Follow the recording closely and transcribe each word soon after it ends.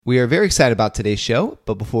We are very excited about today's show,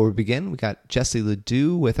 but before we begin, we got Jessie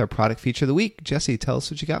Ledoux with our product feature of the week. Jessie, tell us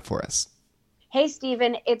what you got for us. Hey,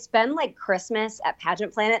 Stephen, it's been like Christmas at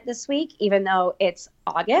Pageant Planet this week, even though it's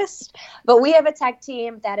August. But we have a tech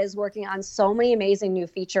team that is working on so many amazing new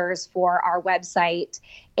features for our website.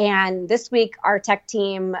 And this week, our tech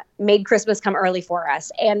team made Christmas come early for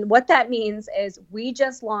us. And what that means is we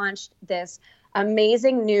just launched this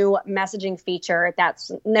amazing new messaging feature that's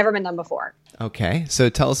never been done before. Okay, so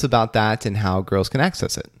tell us about that and how girls can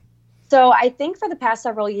access it. So I think for the past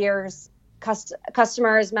several years,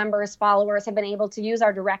 customers, members, followers have been able to use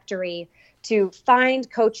our directory to find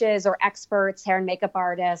coaches or experts, hair and makeup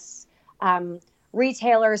artists,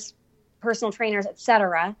 retailers, personal trainers,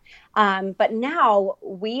 etc. But now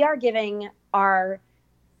we are giving our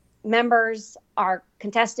members, our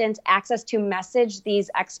contestants, access to message these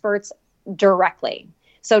experts directly.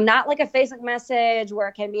 So not like a Facebook message where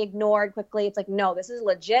it can be ignored quickly. It's like, no, this is a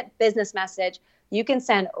legit business message you can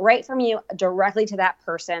send right from you directly to that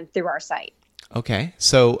person through our site. Okay,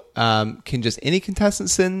 so can just any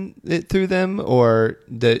contestant send it through them, or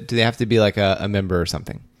do they have to be like a member or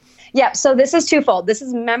something? Yeah, so this is twofold. This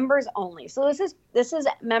is members only. So this is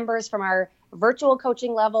members from our virtual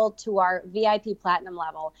coaching level to our VIP platinum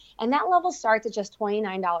level. And that level starts at just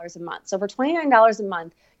 $29 a month. So for $29 a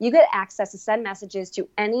month, you get access to send messages to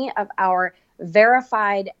any of our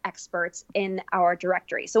verified experts in our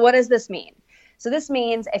directory. So what does this mean? So this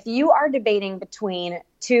means if you are debating between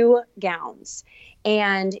two gowns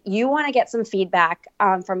and you want to get some feedback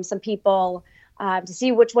from some people to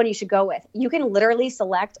see which one you should go with, you can literally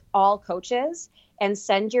select all coaches and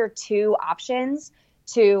send your two options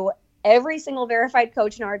to every single verified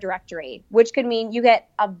coach in our directory, which could mean you get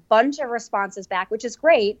a bunch of responses back, which is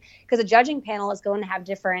great because a judging panel is going to have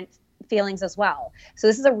different feelings as well. So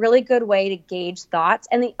this is a really good way to gauge thoughts.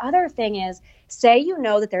 And the other thing is, say you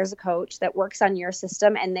know that there's a coach that works on your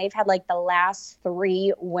system and they've had like the last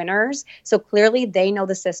 3 winners. So clearly they know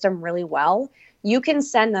the system really well. You can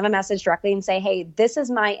send them a message directly and say, hey, this is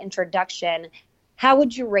my introduction. How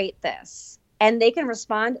would you rate this? And they can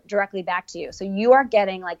respond directly back to you. So you are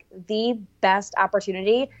getting like the best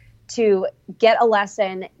opportunity to get a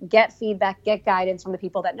lesson, get feedback, get guidance from the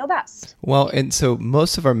people that know best. Well, and so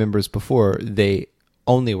most of our members before, they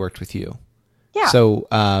only worked with you. Yeah. So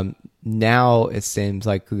now it seems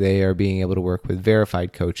like they are being able to work with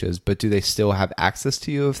verified coaches, but do they still have access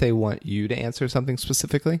to you if they want you to answer something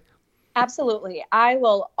specifically? Absolutely. I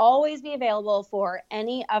will always be available for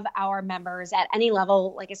any of our members at any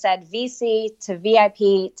level. Like I said, VC to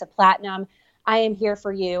VIP to platinum. I am here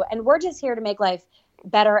for you. And we're just here to make life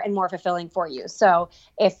better and more fulfilling for you. So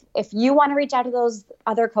if you want to reach out to those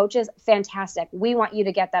other coaches, fantastic. We want you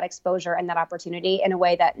to get that exposure and that opportunity in a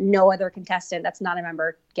way that no other contestant that's not a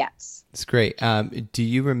member gets. That's great. Do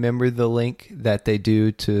you remember the link that they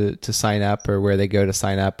do to sign up, or where they go to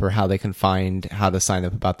sign up, or how they can find how to sign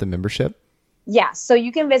up about the membership? Yeah. So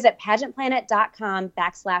you can visit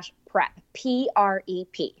pageantplanet.com/prep,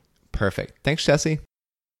 PREP. Perfect. Thanks, Jessie.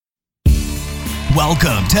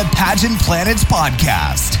 Welcome to Pageant Planet's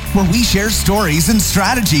podcast, where we share stories and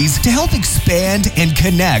strategies to help expand and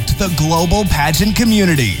connect the global pageant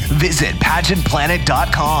community. Visit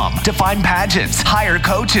pageantplanet.com to find pageants, hire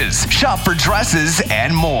coaches, shop for dresses,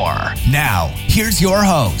 and more. Now, here's your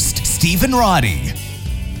host, Stephen Roddy.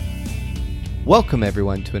 Welcome,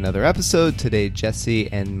 everyone, to another episode. Today, Jessie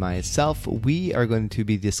and myself, we are going to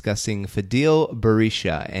be discussing Fadil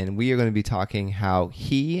Barisha, and we are going to be talking how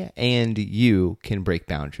he and you can break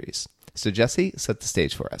boundaries. So, Jessie, set the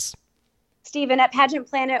stage for us. Stephen, at Pageant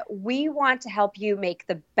Planet, we want to help you make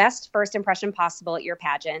the best first impression possible at your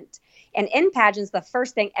pageant. And in pageants, the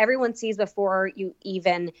first thing everyone sees before you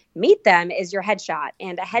even meet them is your headshot.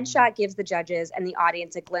 And a headshot gives the judges and the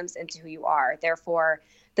audience a glimpse into who you are. Therefore,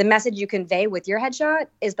 the message you convey with your headshot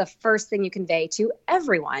is the first thing you convey to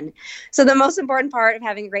everyone. So the most important part of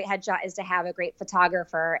having a great headshot is to have a great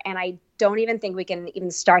photographer. And I don't even think we can even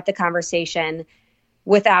start the conversation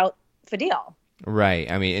without Fadil. Right.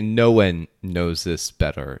 I mean, and no one knows this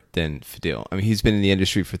better than Fadil. I mean, he's been in the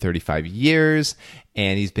industry for 35 years,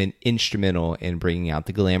 and he's been instrumental in bringing out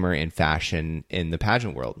the glamour and fashion in the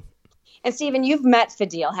pageant world. And Stephen, you've met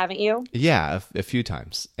Fadil, haven't you? Yeah, a few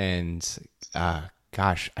times. And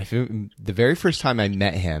gosh, I feel the very first time I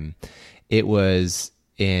met him, it was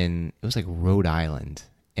like Rhode Island,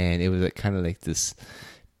 and it was like kind of like this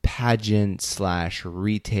pageant /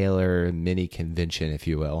 retailer mini convention, if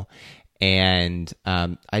you will. And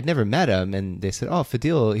I'd never met him, and they said, "Oh,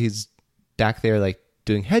 Fadil, he's back there like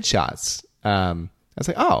doing headshots." I was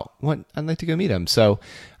like, "Oh, what? I'd like to go meet him." So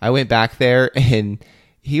I went back there, and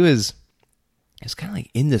he was it was kind of like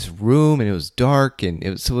in this room, and it was dark, and it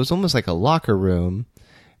was almost like a locker room,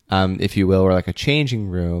 if you will, or like a changing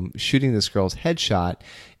room, shooting this girl's headshot.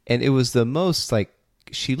 And it was the most like,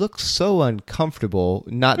 she looked so uncomfortable.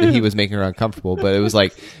 Not that he was making her uncomfortable, but it was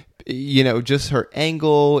like, just her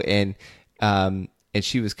angle, and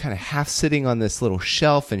she was kind of half sitting on this little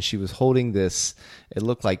shelf, and she was holding this, it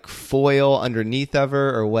looked like foil underneath of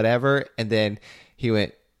her or whatever. And then he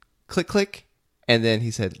went click, click. And then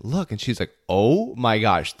he said, look, and she's like, oh my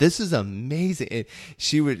gosh, this is amazing. And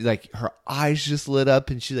she would like, her eyes just lit up,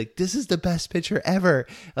 and she's like, this is the best picture ever.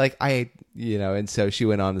 Like and so she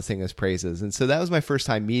went on to sing his praises. And so that was my first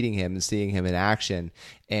time meeting him and seeing him in action,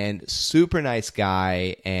 and super nice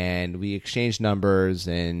guy. And we exchanged numbers,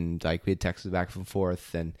 and like we had texted back and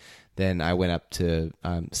forth. And then I went up to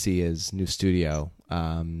see his new studio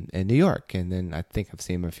in New York. And then I think I've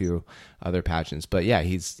seen him a few other pageants, but yeah,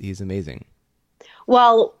 he's amazing.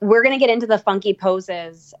 Well, we're going to get into the funky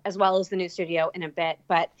poses as well as the new studio in a bit.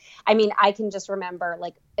 But I mean, I can just remember,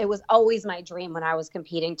 like, it was always my dream when I was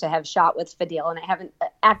competing to have shot with Fadil, and I haven't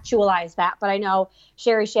actualized that. But I know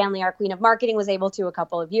Sherry Shanley, our queen of marketing, was able to a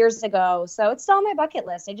couple of years ago. So it's still on my bucket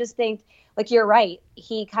list. I just think, like, you're right.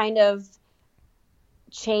 He kind of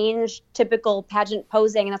changed typical pageant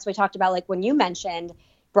posing. And that's what we talked about, like, when you mentioned,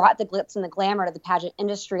 brought the glitz and the glamour to the pageant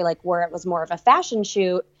industry, like where it was more of a fashion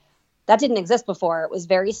shoot. That didn't exist before. It was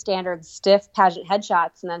very standard, stiff pageant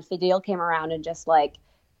headshots. And then Fadil came around and just like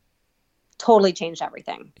totally changed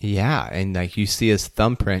everything. Yeah. And like you see his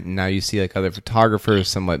thumbprint, and now you see like other photographers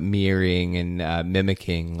somewhat mirroring and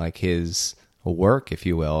mimicking like his work, if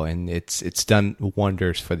you will. And it's done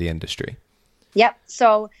wonders for the industry. Yep.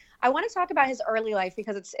 So I want to talk about his early life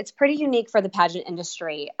because it's pretty unique for the pageant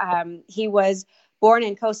industry. He was born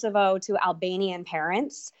in Kosovo to Albanian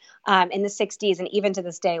parents in the 60s. And even to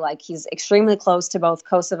this day, like, he's extremely close to both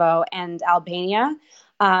Kosovo and Albania.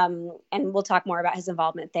 And we'll talk more about his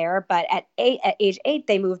involvement there. But at age 8,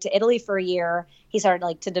 they moved to Italy for a year. He started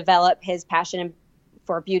like to develop his passion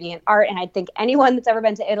for beauty and art. And I think anyone that's ever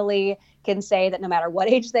been to Italy can say that no matter what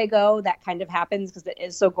age they go, that kind of happens because it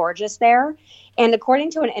is so gorgeous there. And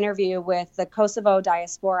according to an interview with the Kosovo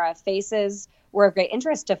diaspora, faces were of great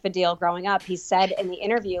interest to Fadil growing up. He said in the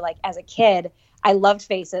interview, like, as a kid, I loved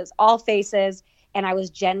faces, all faces, and I was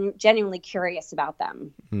genuinely curious about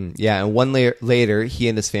them. Yeah, and one year later, he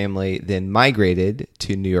and his family then migrated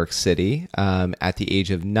to New York City at the age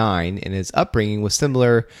of 9, and his upbringing was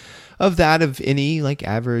similar of that of any like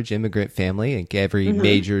average immigrant family. Like every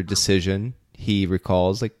major decision he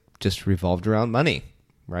recalls like just revolved around money,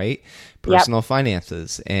 right? Personal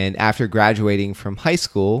finances. And after graduating from high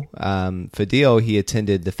school, Fadil, he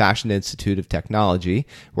attended the Fashion Institute of Technology,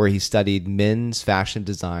 where he studied men's fashion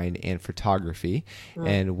design and photography.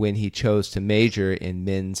 And when he chose to major in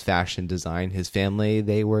men's fashion design, his family,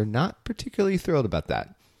 they were not particularly thrilled about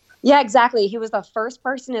that. Yeah, exactly. He was the first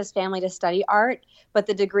person in his family to study art, but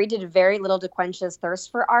the degree did very little to quench his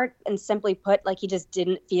thirst for art. And simply put, like, he just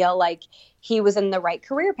didn't feel like he was in the right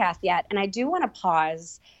career path yet. And I do want to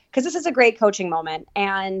pause because this is a great coaching moment.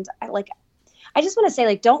 And I just want to say,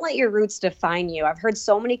 like, don't let your roots define you. I've heard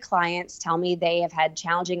so many clients tell me they have had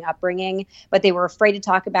challenging upbringing, but they were afraid to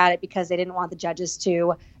talk about it because they didn't want the judges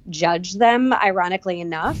to judge them, ironically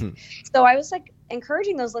enough. So I was like,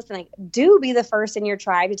 encouraging those listening, do be the first in your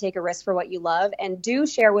tribe to take a risk for what you love, and do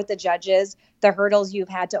share with the judges the hurdles you've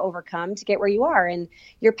had to overcome to get where you are. And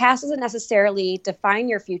your past doesn't necessarily define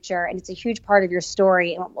your future, and it's a huge part of your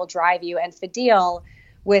story and what will drive you. And Fadil,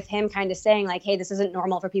 with him kind of saying like, hey, this isn't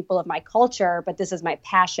normal for people of my culture, but this is my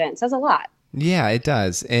passion, says a lot. Yeah, it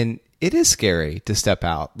does. And it is scary to step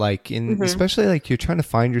out, like especially like you're trying to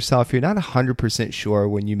find yourself. You're not 100% sure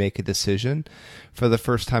when you make a decision for the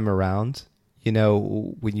first time around. You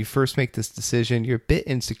know, when you first make this decision, you're a bit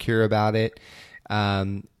insecure about it.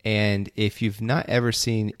 And if you've not ever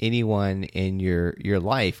seen anyone in your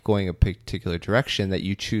life going a particular direction that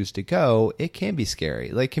you choose to go, it can be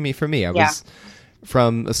scary. Like, I mean, for me, I was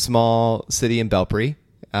from a small city in Belpre,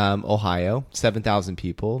 Ohio, 7,000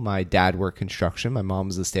 people. My dad worked construction. My mom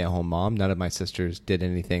was a stay-at-home mom. None of my sisters did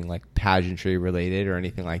anything like pageantry related or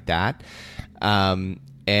anything like that.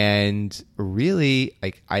 And really,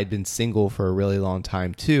 like, I had been single for a really long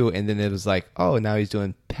time too. And then it was like, oh, now he's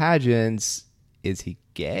doing pageants. Is he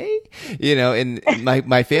gay? You know, and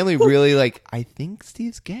my family really like, I think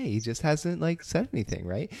Steve's gay. He just hasn't like said anything,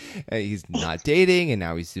 right? He's not dating, and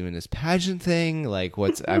now he's doing this pageant thing. Like,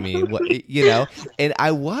 what, you know, and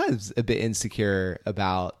I was a bit insecure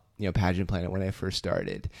about, you know, Pageant Planet when I first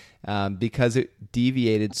started, because it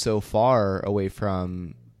deviated so far away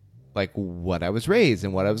from like what I was raised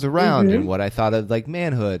and what I was around and what I thought of like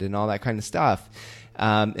manhood and all that kind of stuff.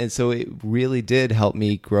 And so it really did help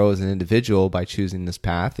me grow as an individual by choosing this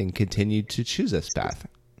path and continued to choose this path.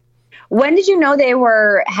 When did you know they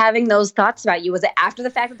were having those thoughts about you? Was it after the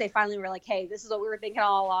fact that they finally were like, hey, this is what we were thinking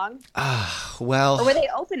all along? Well, or were they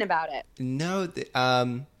open about it? No,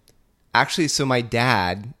 actually, so my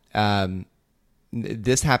dad,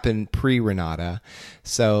 this happened pre-Renata.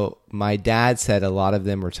 So my dad said a lot of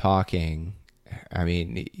them were talking. I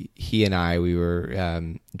mean, he and I, we were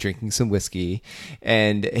drinking some whiskey,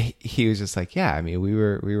 and he was just like, yeah, I mean, we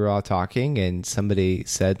were all talking, and somebody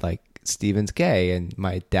said like, Steven's gay, and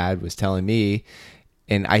my dad was telling me,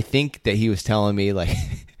 and I think that he was telling me like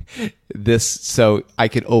this so I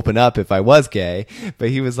could open up if I was gay, but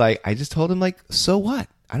he was like, I just told him like, so what?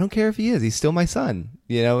 I don't care if he is. He's still my son,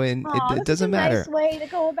 you know, and it doesn't matter. Nice way to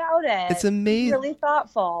go about it. It's amazing. Really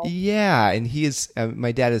thoughtful. Yeah, and he is.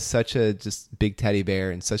 My dad is such a just big teddy bear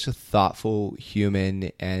and such a thoughtful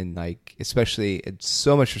human, and like especially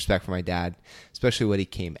so much respect for my dad, especially what he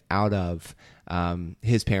came out of.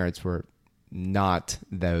 His parents were not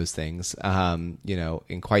those things, you know,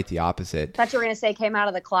 and quite the opposite. I thought you were going to say came out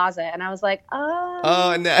of the closet, and I was like,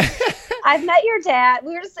 oh no. I've met your dad.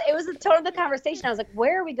 It was the tone of the conversation. I was like,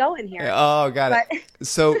 where are we going here? Oh, got it.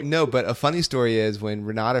 So no, but a funny story is when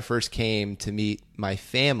Renata first came to meet my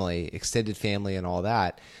family, extended family and all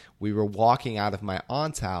that, we were walking out of my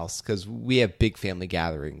aunt's house because we have big family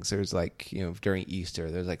gatherings. There's like, you know, during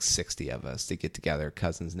Easter, there's like 60 of us to get together,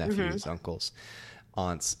 cousins, nephews, uncles,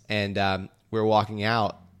 aunts. And we were walking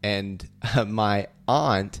out, and my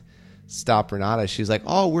aunt stopped Renata. She's like,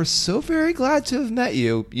 oh, we're so very glad to have met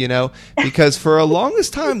you, you know, because for a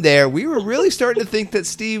longest time there, we were really starting to think that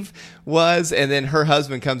Steve was. And then her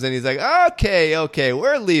husband comes in. He's like, okay,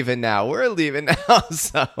 we're leaving now.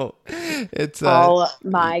 So it's oh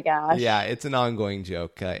my gosh. Yeah, it's an ongoing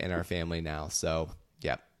joke in our family now. So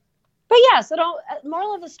yeah. But yeah, so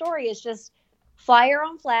moral of the story is just fly your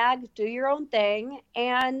own flag, do your own thing,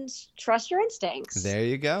 and trust your instincts. There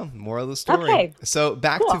you go. Moral of the story. Okay. So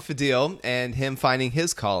back to Fadil and him finding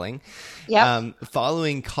his calling. Yep.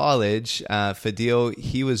 Following college, Fadil,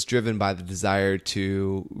 he was driven by the desire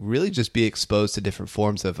to really just be exposed to different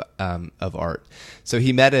forms of art. So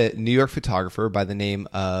he met a New York photographer by the name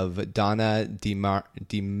of Donna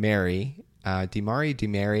DiMari,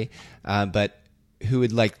 but who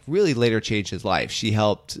would like really later change his life. She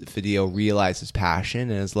helped Fadil realize his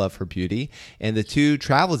passion and his love for beauty, and the two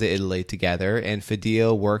traveled to Italy together, and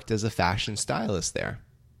Fadil worked as a fashion stylist there.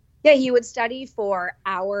 Yeah, he would study for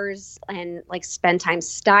hours and like spend time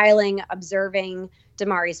styling, observing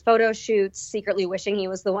DiMari's photo shoots, secretly wishing he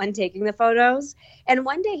was the one taking the photos. And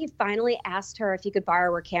one day he finally asked her if he could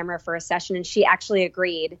borrow her camera for a session, and she actually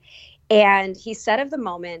agreed. And he said of the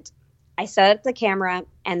moment, I set up the camera,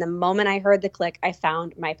 and the moment I heard the click, I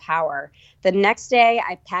found my power. The next day,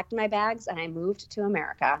 I packed my bags and I moved to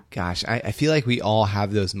America. Gosh, I feel like we all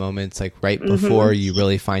have those moments, like right before you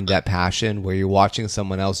really find that passion, where you're watching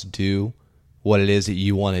someone else do what it is that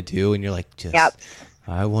you want to do, and you're like,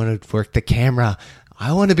 I want to work the camera.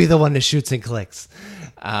 I want to be the one that shoots and clicks.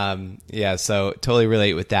 Yeah, so totally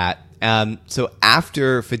relate with that. So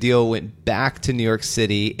after Fadil went back to New York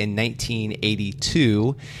City in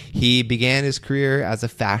 1982, he began his career as a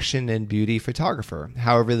fashion and beauty photographer.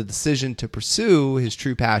 However, the decision to pursue his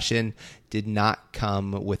true passion did not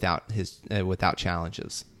come without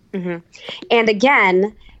challenges. Mm-hmm. And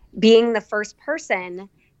again, being the first person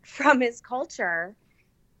from his culture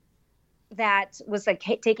that was like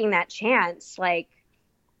taking that chance, like,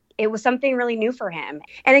 it was something really new for him.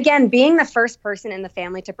 And again, being the first person in the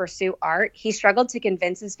family to pursue art, he struggled to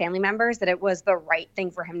convince his family members that it was the right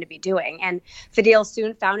thing for him to be doing. And Fadil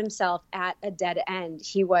soon found himself at a dead end.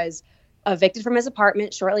 He was evicted from his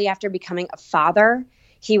apartment shortly after becoming a father.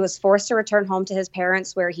 He was forced to return home to his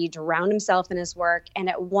parents, where he drowned himself in his work. And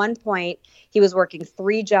at one point, he was working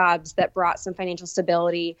 3 jobs that brought some financial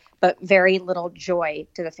stability, but very little joy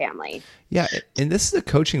to the family. Yeah, and this is a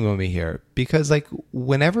coaching moment here, because like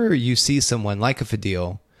whenever you see someone like a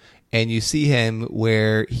Fadil and you see him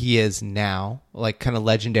where he is now, like kind of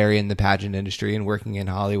legendary in the pageant industry and working in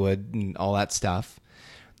Hollywood and all that stuff,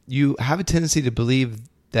 you have a tendency to believe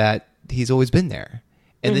that he's always been there.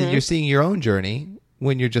 And then you're seeing your own journey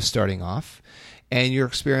when you're just starting off, and you're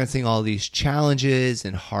experiencing all these challenges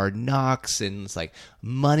and hard knocks, and it's like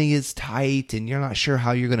money is tight and you're not sure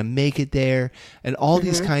how you're going to make it there, and all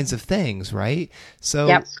these kinds of things, right?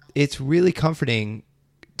 So it's really comforting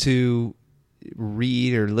to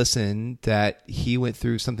read or listen that he went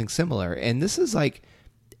through something similar. And this is like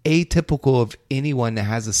atypical of anyone that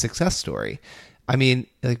has a success story. I mean,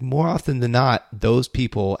 like more often than not, those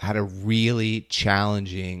people had a really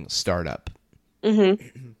challenging startup.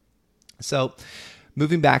 So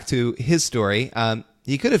moving back to his story,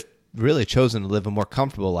 he could have really chosen to live a more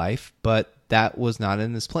comfortable life, but that was not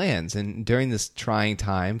in his plans. And during this trying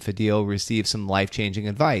time, Fadil received some life-changing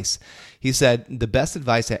advice. He said, the best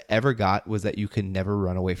advice I ever got was that you can never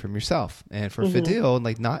run away from yourself. And for Fadil,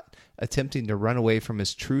 like not attempting to run away from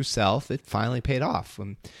his true self, it finally paid off.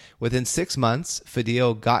 Within 6 months,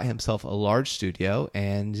 Fadil got himself a large studio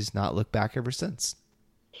and has not looked back ever since.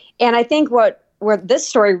 And I think where this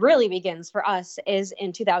story really begins for us is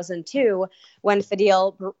in 2002, when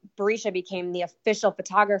Fadil Berisha became the official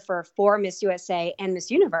photographer for Miss USA and Miss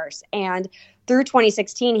Universe. And through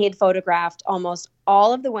 2016, he had photographed almost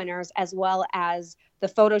all of the winners, as well as the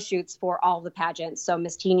photo shoots for all of the pageants. So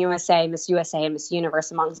Miss Teen USA, Miss USA, and Miss Universe,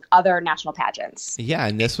 amongst other national pageants. Yeah,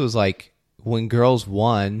 and this was like when girls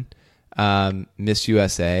won Miss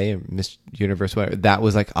USA, Miss Universe, whatever, that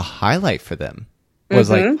was like a highlight for them. Was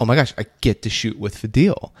like, oh my gosh, I get to shoot with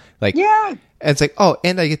Fadil. Like, yeah. And it's like, oh,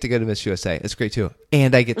 and I get to go to Miss USA. It's great too.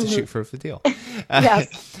 And I get to shoot for Fadil.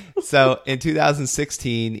 Yes. So in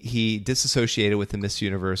 2016, he disassociated with the Miss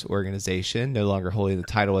Universe organization, no longer holding the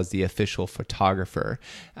title as the official photographer.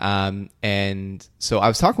 And so I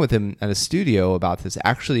was talking with him at a studio about this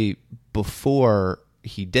actually before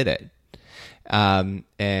he did it.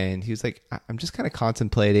 And he was like, I'm just kind of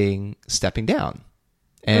contemplating stepping down.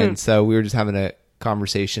 And so we were just having a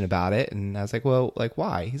conversation about it, and I was like, well, like,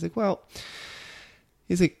 why? He's like,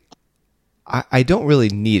 I don't really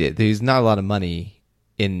need it. There's not a lot of money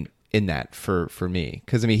in that for me,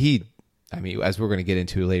 because I mean, as we're going to get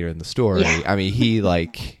into later in the story, I mean, he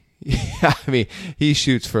like he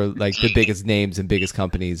shoots for like the biggest names and biggest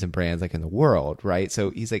companies and brands like in the world, right?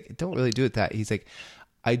 So he's like, don't really do it that. He's like,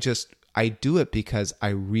 I do it because I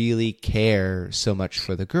really care so much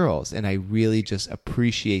for the girls, and I really just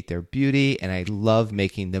appreciate their beauty, and I love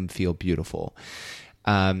making them feel beautiful.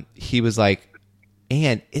 He was like,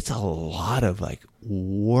 and it's a lot of like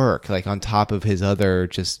work, like on top of his other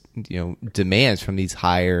just, demands from these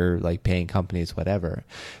higher like paying companies, whatever.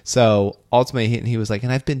 So ultimately he was like,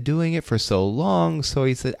 and I've been doing it for so long. So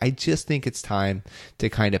he said, I just think it's time to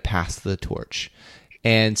kind of pass the torch.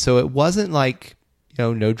 And so it wasn't like,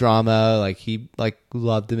 no drama. Like he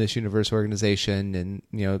loved the Miss Universe organization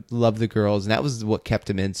and, loved the girls. And that was what kept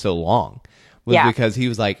him in so long, because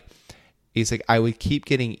he's like, I would keep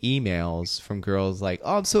getting emails from girls like,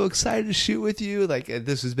 oh, I'm so excited to shoot with you. Like,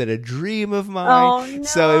 this has been a dream of mine. Oh, no.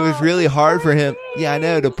 So it was really hard for him. Yeah, I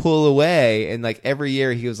know, to pull away. And like every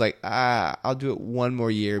year he was like, I'll do it one more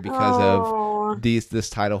year because of this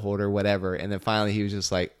title holder, whatever. And then finally he was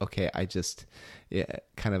just like, okay,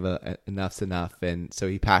 kind of enough's enough. And so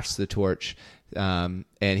he passed the torch. And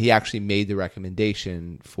he actually made the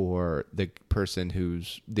recommendation for the person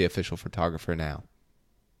who's the official photographer now.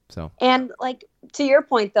 So, and like, to your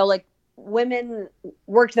point though, like women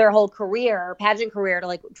worked their whole career, pageant career, to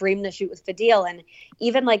like dream to shoot with Fadil. And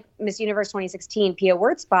even like Miss Universe 2016, Pia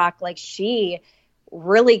Wurtzbach, like she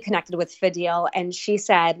really connected with Fadil. And she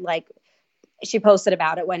said, like, she posted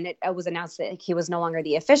about it when it was announced that he was no longer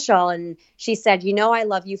the official. And she said, I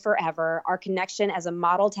love you forever. Our connection as a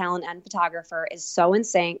model, talent, and photographer is so in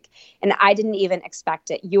sync. And I didn't even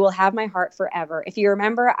expect it. You will have my heart forever. If you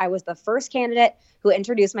remember, I was the first candidate who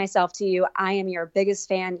introduced myself to you. I am your biggest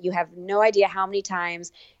fan. You have no idea how many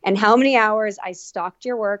times and how many hours I stalked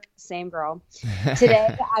your work. Same girl.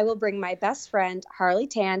 Today, I will bring my best friend, Harley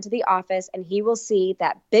Tan, to the office, and he will see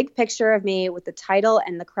that big picture of me with the title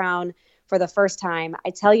and the crown for the first time.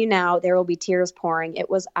 I tell you now, there will be tears pouring. It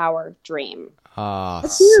was our dream. Oh,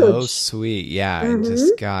 so sweet. Yeah. And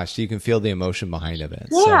just, gosh, you can feel the emotion behind it.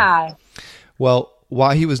 Yeah. So, well,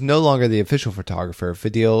 while he was no longer the official photographer,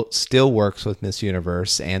 Fadil still works with Miss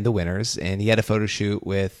Universe and the winners. And he had a photo shoot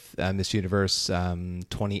with Miss Universe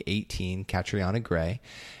 2018, Catriona Gray.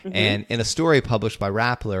 And in a story published by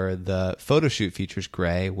Rappler, the photo shoot features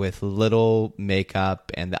Gray with little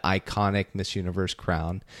makeup and the iconic Miss Universe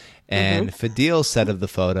crown. And Fadil said of the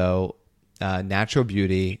photo, natural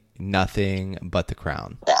beauty, nothing but the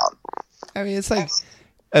crown. I mean, it's like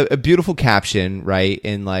a beautiful caption, right?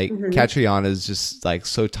 And like Catriona is just like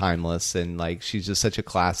so timeless, and like she's just such a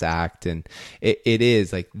class act. And it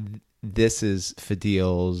is like, this is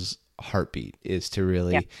Fadil's heartbeat, is to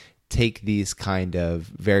really take these kind of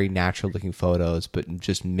very natural looking photos, but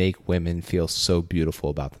just make women feel so beautiful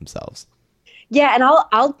about themselves. Yeah, and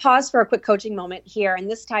I'll pause for a quick coaching moment here, and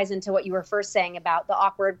this ties into what you were first saying about the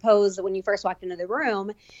awkward pose when you first walked into the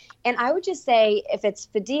room. And I would just say, if it's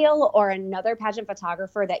Fadil or another pageant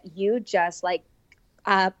photographer that you just like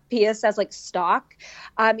Pia says like stock.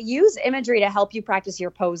 Use imagery to help you practice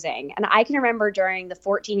your posing. And I can remember during the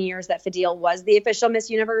 14 years that Fadil was the official Miss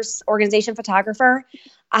Universe organization photographer,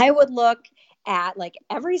 I would look at like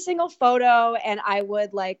every single photo and I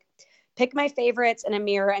would like pick my favorites in a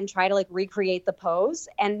mirror and try to like recreate the pose.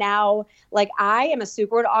 And now like I am a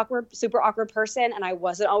super awkward person, and I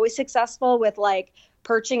wasn't always successful with like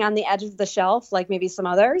perching on the edge of the shelf like maybe some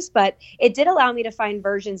others, but it did allow me to find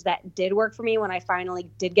versions that did work for me when I finally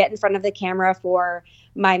did get in front of the camera for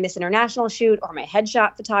my Miss International shoot or my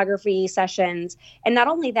headshot photography sessions. And not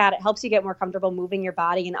only that, it helps you get more comfortable moving your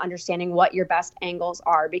body and understanding what your best angles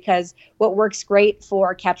are, because what works great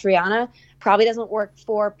for Catriona probably doesn't work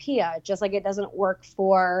for Pia, just like it doesn't work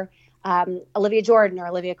for Olivia Jordan or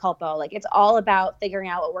Olivia Culpo. Like it's all about figuring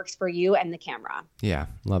out what works for you and the camera. Yeah,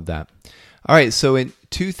 love that. All right, so in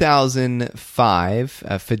 2005,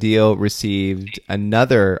 Fadil received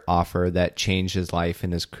another offer that changed his life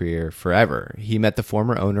and his career forever. He met the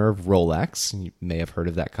former owner of Rolex. You may have heard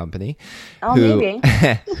of that company. Maybe.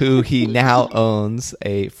 Who he now owns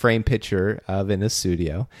a framed picture of in his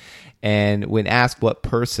studio. And when asked what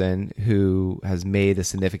person who has made a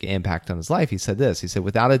significant impact on his life, he said this. He said,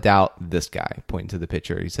 without a doubt, this guy, pointing to the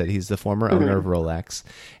picture. He said, he's the former owner of Rolex.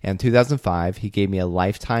 And in 2005, he gave me a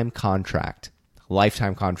lifetime contract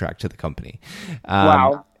to the company.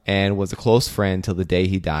 Wow. And was a close friend till the day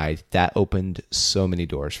he died. That opened so many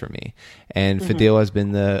doors for me. And Fadil has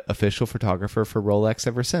been the official photographer for Rolex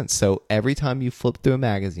ever since. So every time you flip through a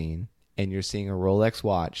magazine and you're seeing a Rolex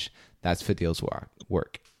watch, that's Fadil's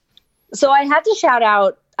work. So I have to shout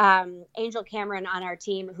out Angel Cameron on our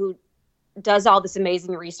team, who does all this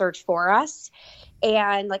amazing research for us.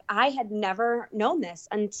 And like I had never known this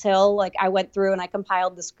until like I went through and I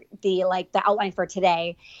compiled the outline for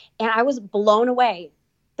today, and I was blown away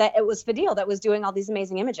that it was Fadil that was doing all these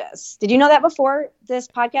amazing images. Did you know that before this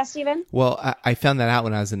podcast, Stephen? Well, I found that out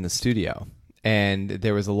when I was in the studio. And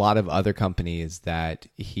there was a lot of other companies that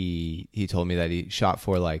he told me that he shot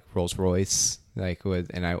for, like Rolls Royce, like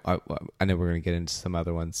with, and I know we're gonna get into some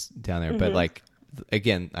other ones down there, but like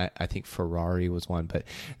again, I think Ferrari was one, but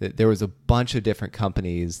there was a bunch of different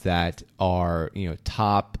companies that are,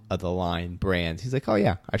 top of the line brands. He's like, oh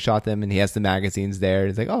yeah, I shot them, and he has the magazines there. And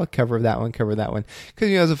he's like, oh, cover that one.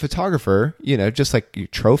 Because, as a photographer, just like your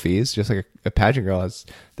trophies, just like a pageant girl has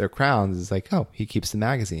their crowns, it's like, oh, he keeps the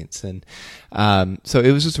magazines. And so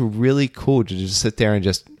it was just really cool to just sit there and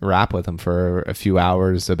just rap with him for a few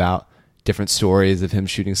hours about different stories of him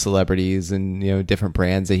shooting celebrities and, different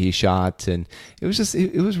brands that he shot. And it was just,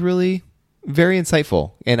 it was really very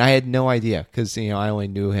insightful. And I had no idea because, I only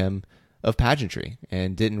knew him of pageantry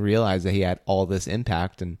and didn't realize that he had all this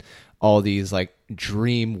impact and all these like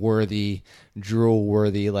dream-worthy,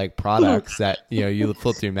 drool-worthy like products that, you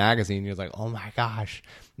flip through a magazine, you're like, oh my gosh.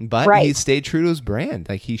 But he stayed true to his brand.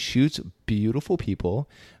 Like he shoots beautiful people,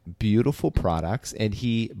 beautiful products, and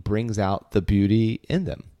he brings out the beauty in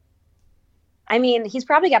them. I mean, he's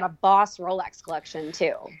probably got a boss Rolex collection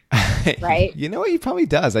too, right? You know what? He probably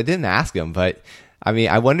does. I didn't ask him, but I mean,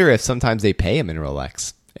 I wonder if sometimes they pay him in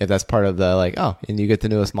Rolex, if that's part of the like, oh, and you get the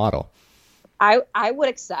newest model. I would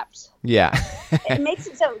accept. Yeah. It makes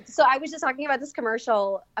it so I was just talking about this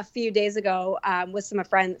commercial a few days ago with some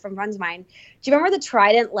friends of mine. Do you remember the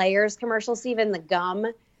Trident Layers commercial, Stephen, the gum,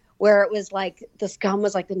 where it was like this gum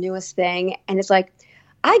was like the newest thing, and it's like,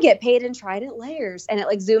 I get paid in Trident Layers. And it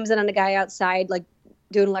like zooms in on a guy outside, like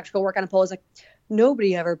doing electrical work on a pole. It's like,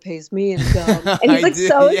 nobody ever pays me in gum. And he's like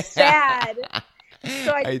sad.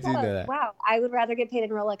 So I do know that. Wow, I would rather get paid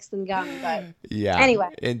in Rolex than gum. But yeah, anyway.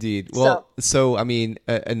 Indeed. Well, so I mean,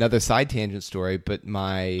 another side tangent story, but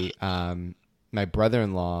my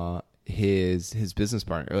brother-in-law, his business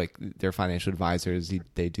partner, like their financial advisors,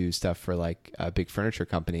 they do stuff for like big furniture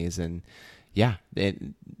companies, and yeah,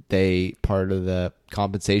 they part of the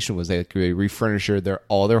compensation was they refurnished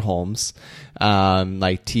all their homes,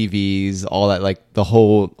 like TVs, all that, like the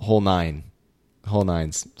whole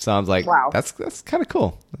nines. So I was like, wow, that's kind of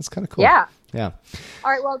cool. That's kind of cool. Yeah. Yeah.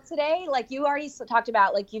 All right. Well, today, like you already talked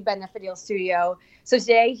about, like you've been at Fadil's studio. So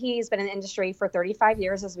today he's been in the industry for 35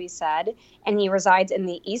 years, as we said, and he resides in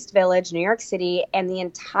the East Village, New York City, and the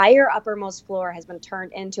entire uppermost floor has been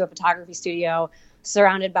turned into a photography studio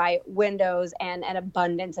surrounded by windows and an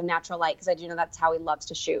abundance of natural light, because I do know that's how he loves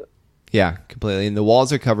to shoot. Yeah, completely. And the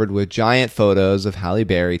walls are covered with giant photos of Halle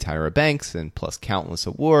Berry, Tyra Banks, and plus countless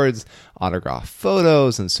awards, autographed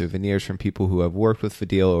photos, and souvenirs from people who have worked with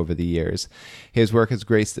Fadil over the years. His work has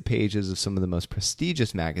graced the pages of some of the most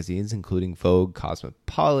prestigious magazines, including Vogue,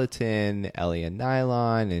 Cosmopolitan, Elle and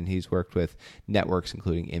Nylon, and he's worked with networks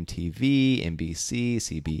including MTV, NBC,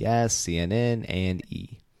 CBS, CNN, and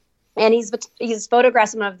E! And he's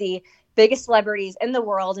photographed some of the biggest celebrities in the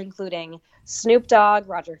world, including Snoop Dogg,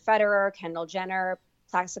 Roger Federer, Kendall Jenner,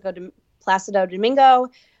 Placido Domingo,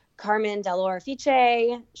 Carmen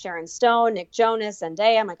Delore-Fiche, Sharon Stone, Nick Jonas,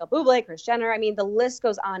 Zendaya, Michael Bublé, Kris Jenner. I mean, the list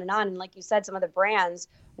goes on. And like you said, some of the brands,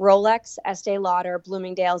 Rolex, Estee Lauder,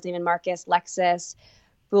 Bloomingdale's, Neiman Marcus, Lexus,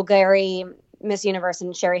 Bulgari, Miss Universe,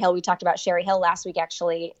 and Sherry Hill. We talked about Sherry Hill last week,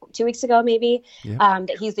 actually, 2 weeks ago, maybe. Yeah.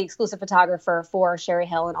 That he's the exclusive photographer for Sherry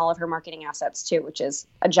Hill and all of her marketing assets, too, which is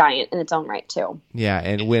a giant in its own right, too. Yeah,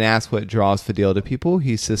 and when asked what draws Fadil to people,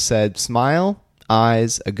 he just said, smile,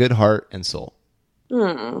 eyes, a good heart, and soul.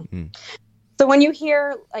 So when you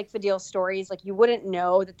hear like Fadil's stories, like you wouldn't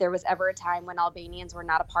know that there was ever a time when Albanians were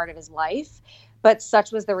not a part of his life, but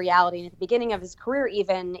such was the reality. And at the beginning of his career,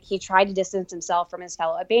 even, he tried to distance himself from his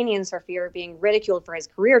fellow Albanians for fear of being ridiculed for his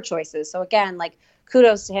career choices. So again, like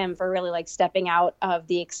kudos to him for really like stepping out of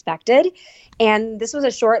the expected. And this was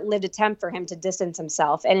a short-lived attempt for him to distance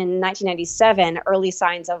himself. And in 1997, early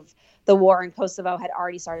signs of the war in Kosovo had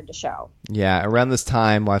already started to show. Yeah, around this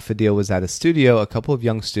time, while Fadil was at his studio, a couple of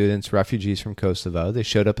young students, refugees from Kosovo, they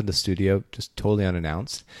showed up in the studio just totally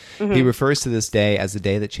unannounced. Mm-hmm. He refers to this day as the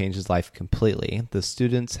day that changed his life completely. The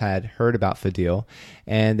students had heard about Fadil,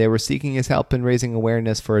 and they were seeking his help in raising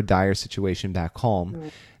awareness for a dire situation back home. Mm-hmm.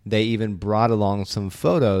 They even brought along some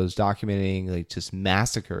photos documenting like just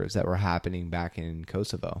massacres that were happening back in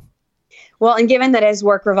Kosovo. Well, and given that his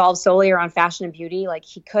work revolves solely around fashion and beauty, like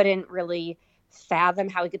he couldn't really fathom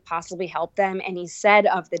how he could possibly help them. And he said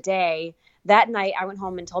of the day, that night I went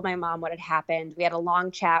home and told my mom what had happened. We had a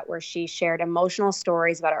long chat where she shared emotional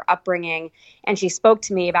stories about her upbringing, and she spoke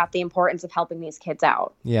to me about the importance of helping these kids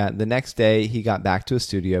out. Yeah, the next day he got back to his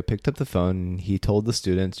studio, picked up the phone, and he told the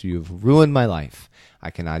students, "You've ruined my life.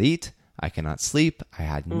 I cannot eat. I cannot sleep. I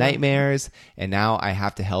had nightmares, and now I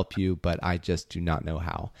have to help you, but I just do not know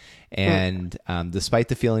how." And despite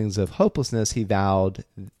the feelings of hopelessness, he vowed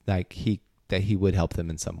that he would help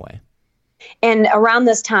them in some way. And around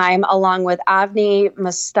this time, along with Avni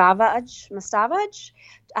Mustavaj,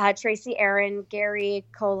 Tracy Aaron, Gary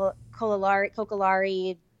Kokolari,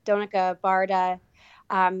 Donika Barda,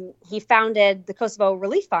 he founded the Kosovo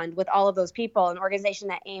Relief Fund with all of those people, an organization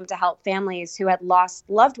that aimed to help families who had lost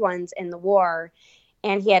loved ones in the war.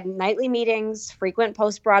 And he had nightly meetings, frequent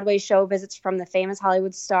post-Broadway show visits from the famous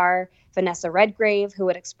Hollywood star Vanessa Redgrave, who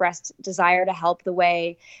had expressed desire to help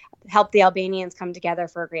the Albanians come together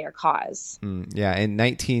for a greater cause. Yeah, in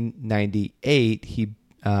 1998, he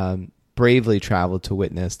bravely traveled to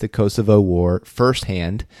witness the Kosovo War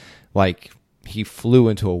firsthand, like he flew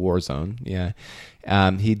into a war zone. Yeah.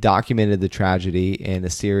 He documented the tragedy in a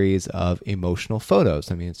series of emotional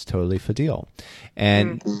photos. I mean, it's totally Fadil.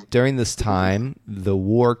 And during this time, the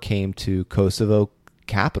war came to Kosovo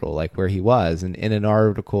capital, like where he was. And in an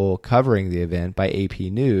article covering the event by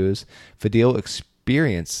AP News, Fadil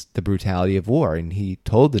experienced the brutality of war. And he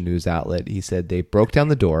told the news outlet, he said, they broke down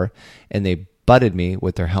the door and they butted me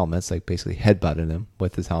with their helmets, like basically headbutted him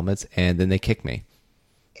with his helmets, and then they kicked me.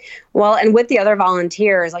 Well, and with the other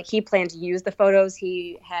volunteers, like he planned to use the photos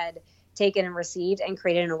he had taken and received and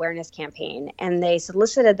created an awareness campaign. And they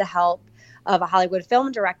solicited the help of a Hollywood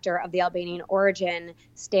film director of the Albanian origin,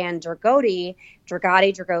 Stan Dragoti,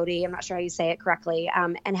 I'm not sure how you say it correctly,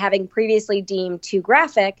 and having previously deemed too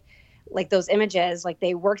graphic, like those images, like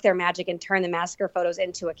they worked their magic and turned the massacre photos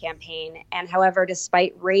into a campaign. And however,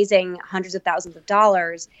 despite raising hundreds of thousands of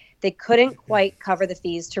dollars, they couldn't quite cover the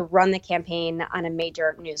fees to run the campaign on a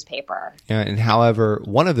major newspaper. And however,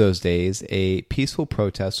 one of those days, a peaceful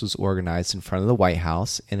protest was organized in front of the White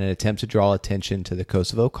House in an attempt to draw attention to the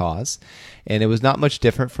Kosovo cause. And it was not much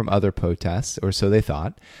different from other protests, or so they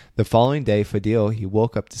thought. The following day, Fadil, he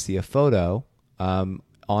woke up to see a photo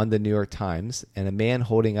on the New York Times, and a man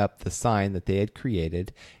holding up the sign that they had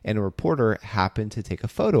created, and a reporter happened to take a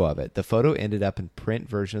photo of it. The photo ended up in print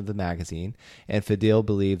version of the magazine, and Fadil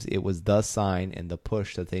believes it was the sign and the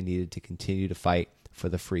push that they needed to continue to fight for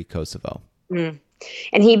the free Kosovo. And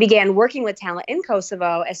he began working with talent in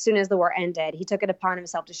Kosovo as soon as the war ended. He took it upon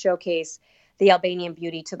himself to showcase the Albanian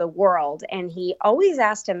beauty to the world, and he always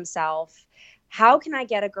asked himself, how can I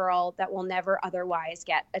get a girl that will never otherwise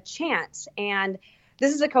get a chance? And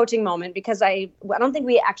this is a coaching moment because I don't think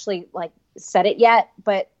we actually like said it yet,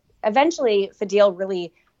 but eventually Fadil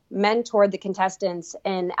really mentored the contestants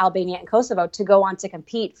in Albania and Kosovo to go on to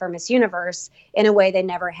compete for Miss Universe in a way they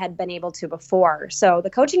never had been able to before. So the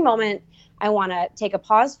coaching moment I want to take a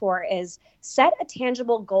pause for is set a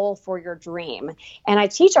tangible goal for your dream. And I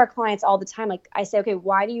teach our clients all the time, like I say, okay,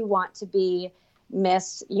 why do you want to be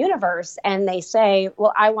Miss Universe? And they say,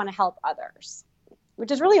 well, I want to help others,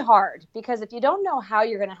 which is really hard because if you don't know how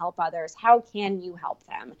you're going to help others, how can you help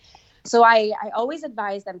them? So I always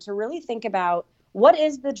advise them to really think about what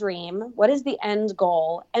is the dream, what is the end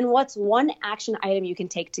goal, and what's one action item you can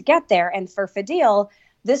take to get there. And for Fadil,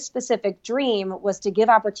 this specific dream was to give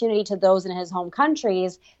opportunity to those in his home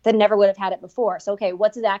countries that never would have had it before. So, okay,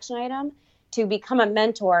 what's his action item? To become a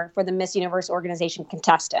mentor for the Miss Universe organization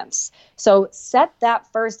contestants. So set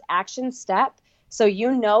that first action step so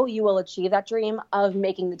you know you will achieve that dream of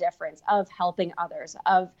making the difference, of helping others,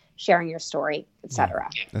 of sharing your story, etc.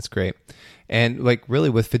 That's great. And like really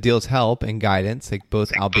with Fadil's help and guidance, like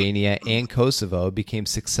both Albania and Kosovo became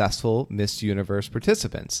successful Miss Universe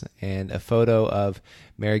participants. And a photo of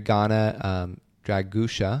Marigana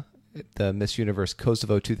Dragusha, the Miss Universe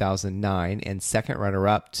Kosovo 2009 and second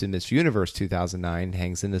runner-up to Miss Universe 2009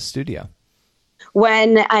 hangs in the studio.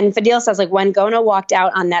 And Fadil says, like, when Gona walked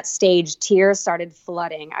out on that stage, tears started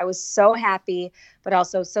flooding. I was so happy, but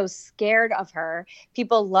also so scared of her.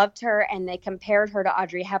 People loved her and they compared her to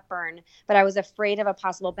Audrey Hepburn, but I was afraid of a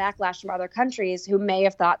possible backlash from other countries who may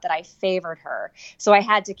have thought that I favored her. So I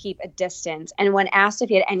had to keep a distance. And when asked if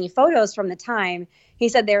he had any photos from the time, he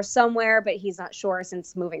said they're somewhere, but he's not sure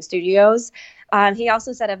since moving studios. He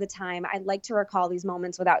also said of the time, I'd like to recall these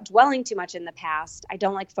moments without dwelling too much in the past. I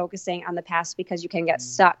don't like focusing on the past because you can get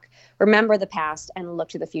stuck. Remember the past and look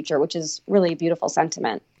to the future, which is really a beautiful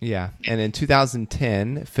sentiment. Yeah. And in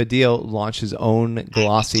 2010, Fadil launched his own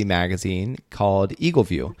glossy magazine called Eagle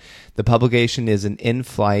View. The publication is an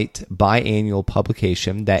in-flight biannual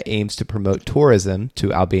publication that aims to promote tourism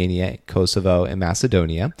to Albania, Kosovo, and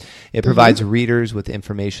Macedonia. It provides readers with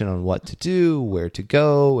information on what to do, where to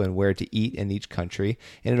go, and where to eat in each country.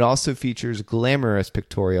 And it also features glamorous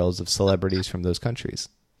pictorials of celebrities from those countries.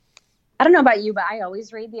 I don't know about you, but I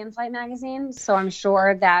always read the in-flight magazine. So I'm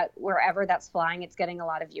sure that wherever that's flying, it's getting a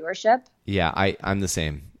lot of viewership. Yeah, I'm the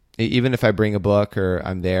same. Even if I bring a book or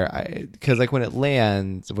I'm there, because like when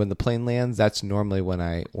the plane lands, that's normally when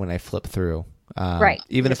I flip through. Right.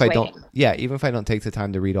 Even if I don't take the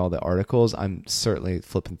time to read all the articles, I'm certainly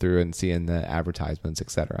flipping through and seeing the advertisements,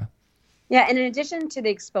 etc. Yeah, and in addition to the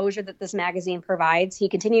exposure that this magazine provides, he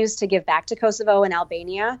continues to give back to Kosovo and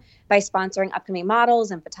Albania by sponsoring upcoming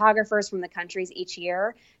models and photographers from the countries each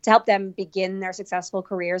year to help them begin their successful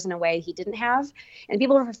careers in a way he didn't have. And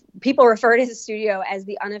people refer to his studio as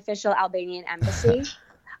the unofficial Albanian embassy,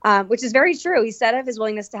 which is very true. He said of his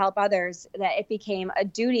willingness to help others that it became a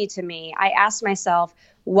duty to me. I asked myself,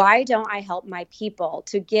 why don't I help my people?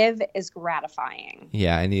 To give is gratifying.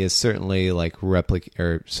 Yeah, and he has certainly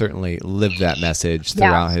certainly lived that message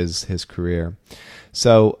throughout his career.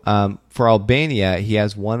 So for Albania, he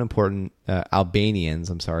has one important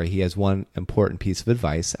he has one important piece of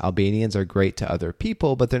advice. Albanians are great to other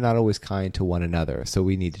people, but they're not always kind to one another. So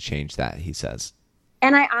we need to change that, he says.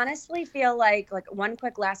 And I honestly feel like one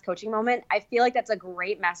quick last coaching moment, I feel like that's a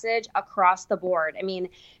great message across the board. I mean,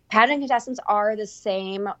 pageant contestants are the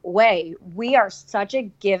same way. We are such a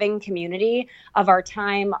giving community of our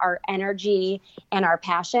time, our energy, and our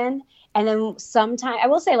passion. And then sometimes, I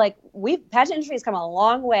will say, pageant industry has come a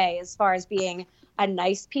long way as far as being a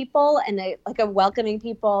nice people and a welcoming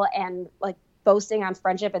people and boasting on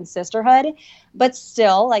friendship and sisterhood. But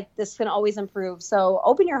still, this can always improve. So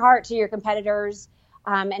open your heart to your competitors.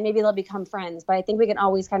 And maybe they'll become friends. But I think we can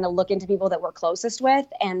always kind of look into people that we're closest with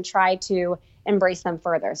and try to embrace them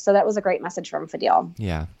further. So that was a great message from Fadil.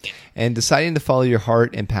 Yeah. And deciding to follow your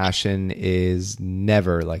heart and passion is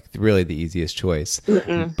never really the easiest choice.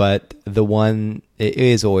 But it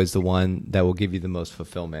is always the one that will give you the most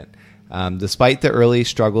fulfillment. Despite the early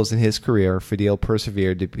struggles in his career, Fadil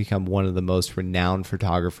persevered to become one of the most renowned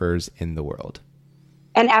photographers in the world.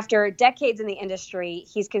 And after decades in the industry,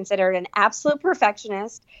 he's considered an absolute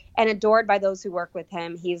perfectionist and adored by those who work with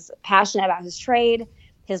him. He's passionate about his trade.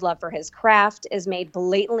 His love for his craft is made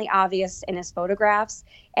blatantly obvious in his photographs.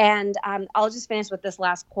 And I'll just finish with this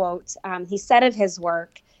last quote. He said of his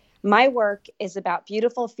work, "My work is about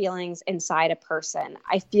beautiful feelings inside a person.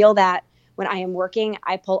 I feel that when I am working,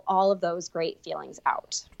 I pull all of those great feelings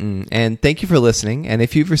out." And thank you for listening. And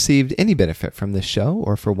if you've received any benefit from this show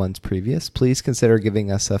or for ones previous, please consider giving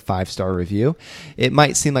us a 5-star review. It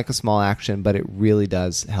might seem like a small action, but it really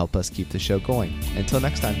does help us keep the show going. Until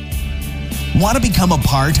next time. Want to become a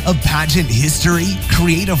part of pageant history?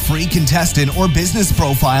 Create a free contestant or business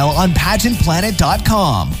profile on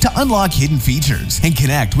PageantPlanet.com to unlock hidden features and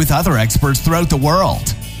connect with other experts throughout the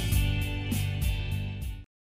world.